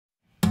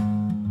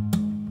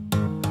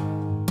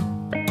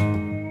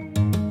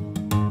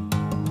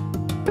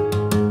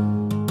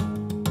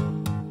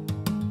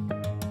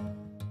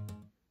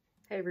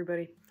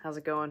everybody, how's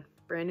it going?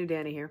 Brand new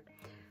Dani here,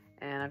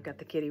 and I've got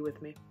the kitty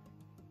with me.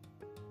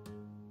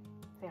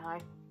 Say hi.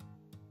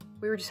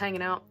 We were just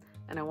hanging out,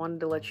 and I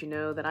wanted to let you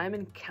know that I'm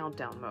in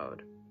countdown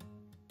mode.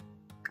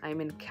 I'm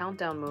in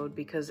countdown mode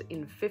because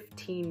in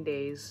 15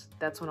 days,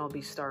 that's when I'll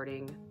be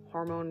starting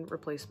hormone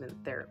replacement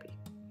therapy.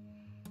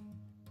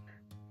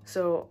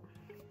 So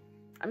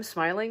I'm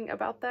smiling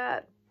about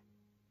that,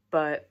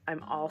 but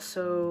I'm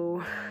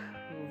also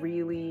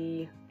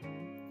really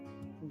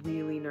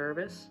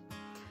nervous,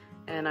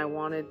 and I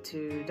wanted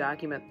to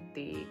document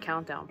the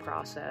countdown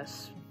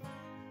process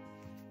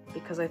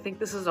because I think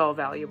this is all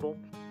valuable.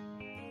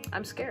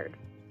 I'm scared.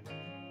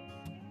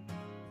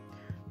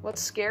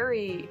 What's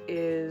scary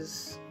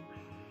is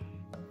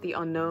the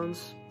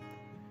unknowns,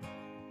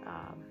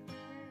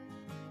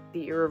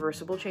 the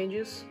irreversible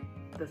changes,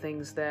 the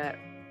things that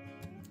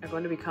are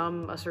going to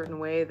become a certain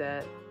way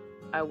that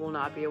I will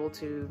not be able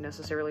to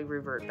necessarily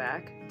revert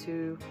back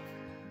to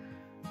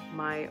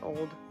my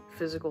old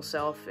physical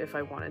self if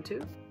I wanted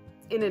to.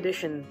 In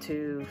addition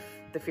to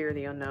the fear of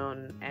the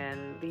unknown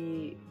and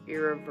the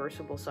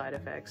irreversible side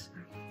effects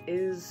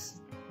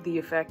is the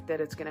effect that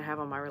it's going to have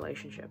on my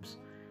relationships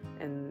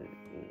and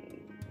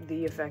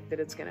the effect that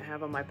it's going to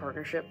have on my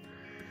partnership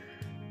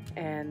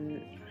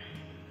and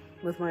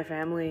with my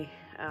family.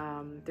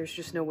 There's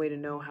just no way to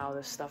know how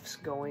this stuff's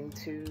going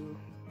to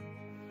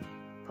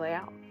play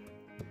out,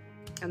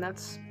 and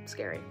that's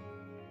scary.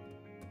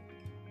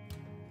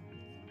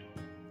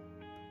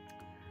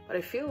 But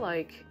I feel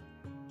like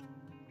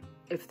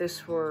if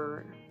this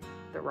were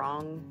the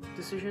wrong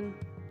decision,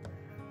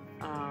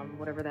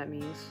 whatever that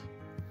means,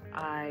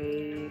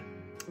 I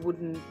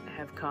wouldn't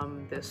have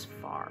come this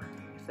far,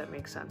 if that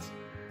makes sense.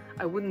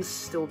 I wouldn't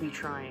still be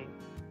trying.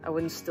 I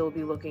wouldn't still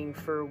be looking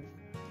for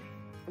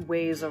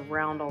ways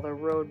around all the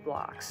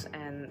roadblocks.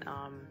 And,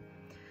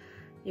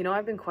 you know,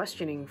 I've been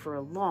questioning for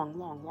a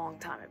long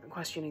time. I've been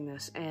questioning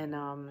this and,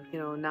 you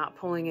know, not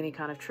pulling any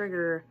kind of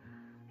trigger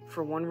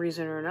for one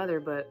reason or another,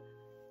 but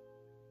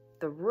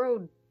the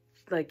road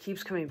like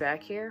keeps coming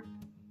back here,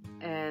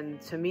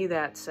 and to me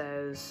that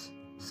says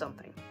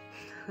something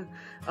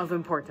of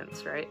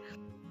importance, right?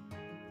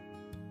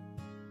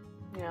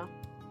 Yeah,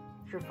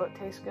 does your foot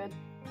taste good?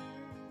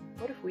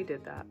 What if we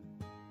did that?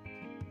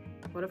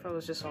 What if I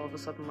was just all of a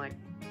sudden like,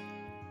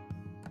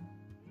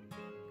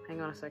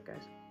 hang on a sec,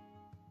 guys.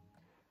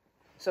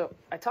 So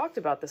I talked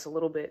about this a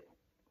little bit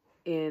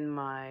in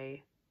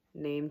my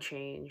name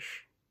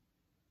change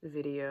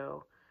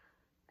video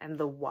and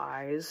the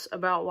whys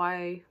about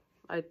why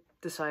I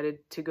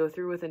decided to go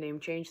through with a name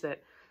change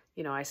that,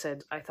 you know, I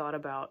said I thought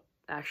about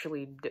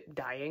actually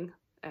dying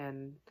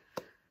and,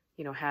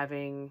 you know,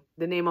 having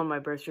the name on my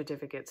birth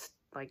certificates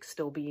like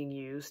still being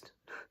used.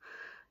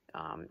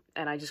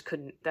 And I just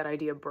couldn't, that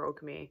idea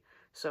broke me.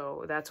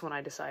 So that's when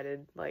I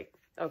decided like,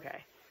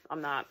 okay,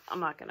 I'm not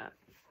gonna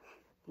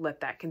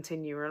let that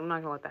continue, or I'm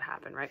not gonna let that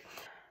happen, right?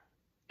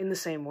 In the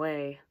same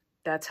way,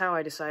 that's how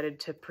I decided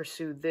to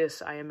pursue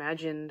this. I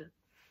imagined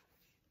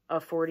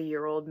a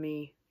 40-year-old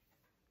me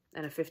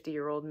and a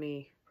 50-year-old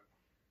me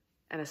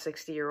and a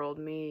 60-year-old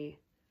me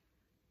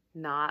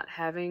not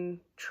having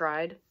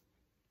tried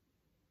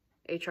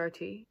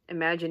HRT,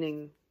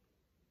 imagining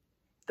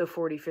the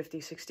 40,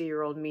 50,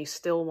 60-year-old me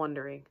still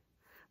wondering,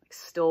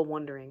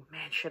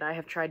 man, should I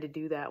have tried to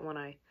do that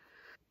when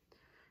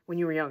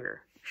you were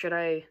younger? Should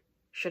I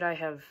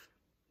have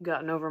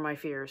gotten over my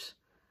fears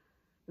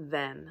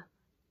then?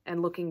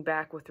 And looking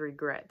back with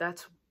regret,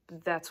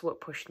 that's what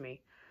pushed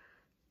me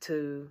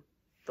to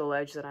the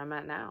ledge that I'm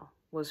at now.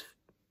 Was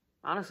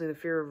honestly the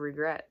fear of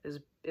regret is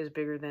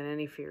bigger than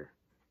any fear.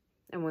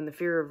 And when the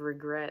fear of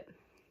regret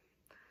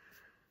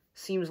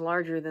seems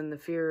larger than the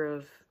fear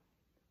of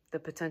the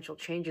potential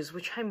changes,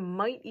 which I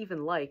might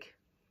even like,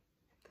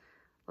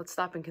 let's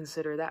stop and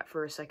consider that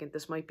for a second.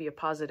 This might be a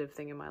positive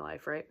thing in my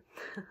life, right?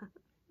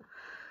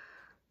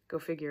 Go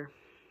figure.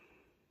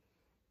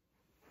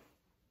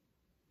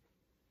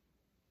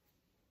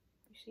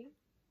 You see?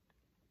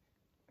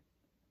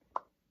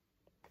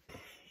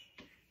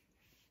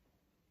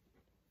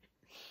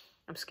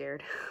 I'm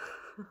scared.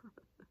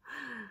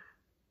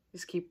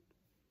 Just keep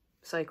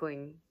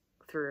cycling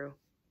through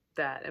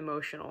that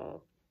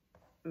emotional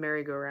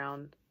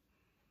merry-go-round.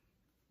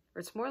 Or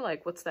it's more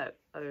like, what's that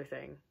other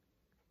thing?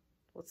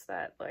 What's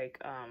that,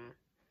 like,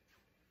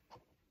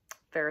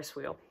 Ferris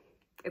wheel.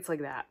 It's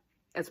like that.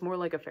 It's more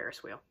like a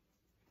Ferris wheel.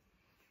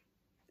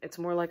 It's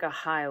more like a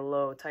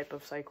high-low type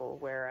of cycle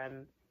where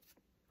I'm,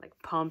 like,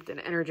 pumped and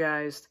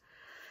energized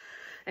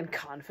and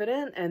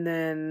confident, and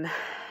then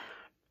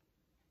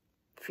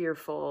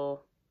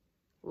fearful,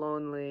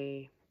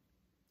 lonely,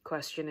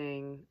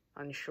 questioning,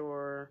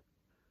 unsure,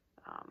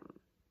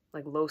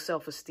 like low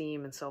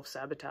self-esteem and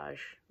self-sabotage.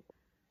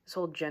 This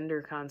whole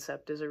gender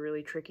concept is a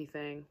really tricky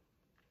thing.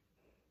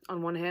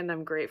 On one hand,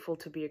 I'm grateful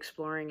to be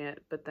exploring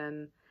it, but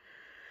then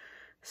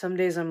some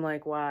days I'm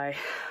like, why?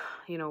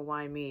 You know,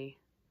 why me?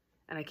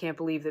 And I can't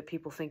believe that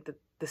people think that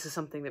this is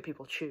something that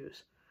people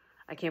choose.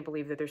 I can't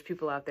believe that there's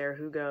people out there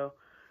who go,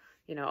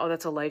 you know, oh,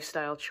 that's a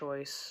lifestyle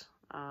choice.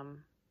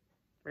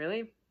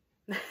 Really?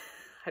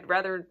 I'd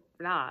rather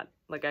not.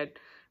 Like, I'd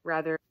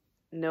rather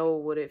know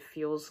what it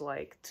feels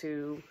like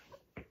to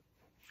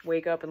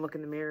wake up and look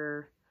in the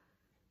mirror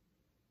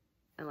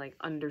and, like,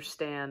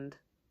 understand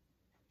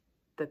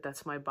that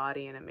that's my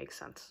body and it makes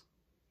sense.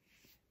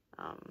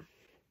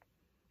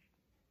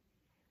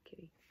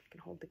 Kitty. I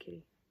can hold the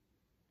kitty.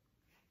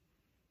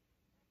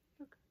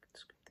 Look, I can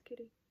scoop the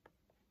kitty.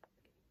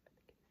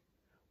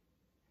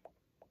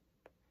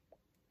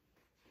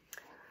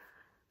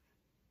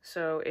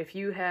 So if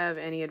you have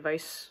any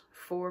advice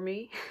for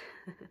me,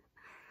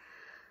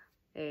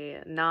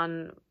 a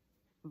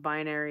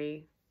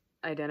non-binary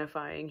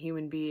identifying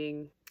human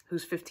being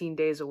who's 15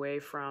 days away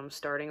from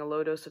starting a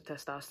low dose of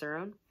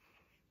testosterone,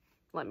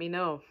 let me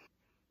know.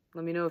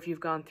 Let me know if you've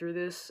gone through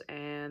this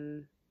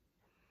and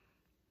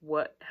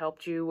what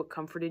helped you, what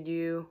comforted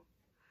you,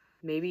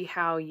 maybe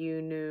how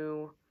you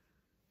knew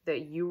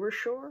that you were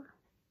sure.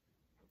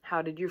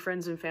 How did your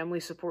friends and family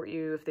support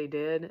you if they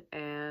did?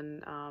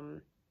 And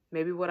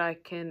maybe what I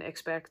can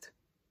expect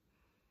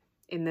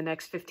in the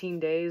next 15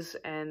 days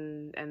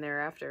and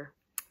thereafter,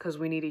 because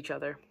we need each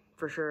other,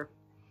 for sure.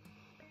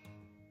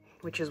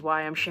 Which is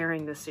why I'm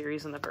sharing this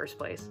series in the first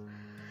place.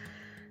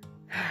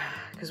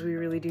 Because we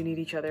really do need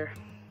each other.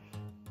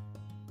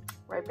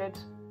 Right,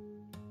 babes?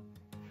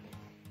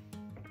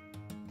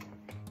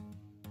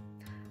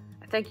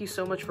 Thank you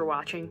so much for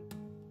watching.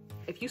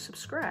 If you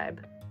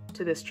subscribe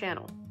to this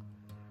channel,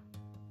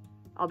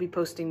 I'll be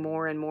posting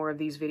more and more of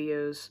these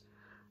videos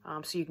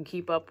so you can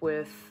keep up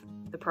with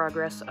the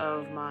progress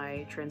of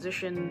my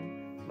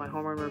transition, my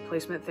hormone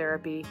replacement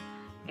therapy,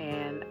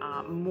 and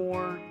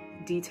more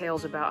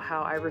details about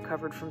how I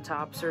recovered from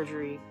top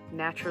surgery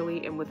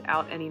naturally and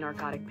without any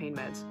narcotic pain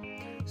meds.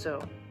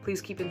 So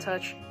please keep in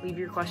touch, leave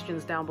your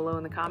questions down below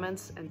in the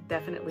comments, and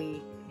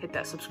definitely hit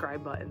that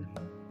subscribe button.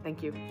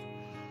 Thank you.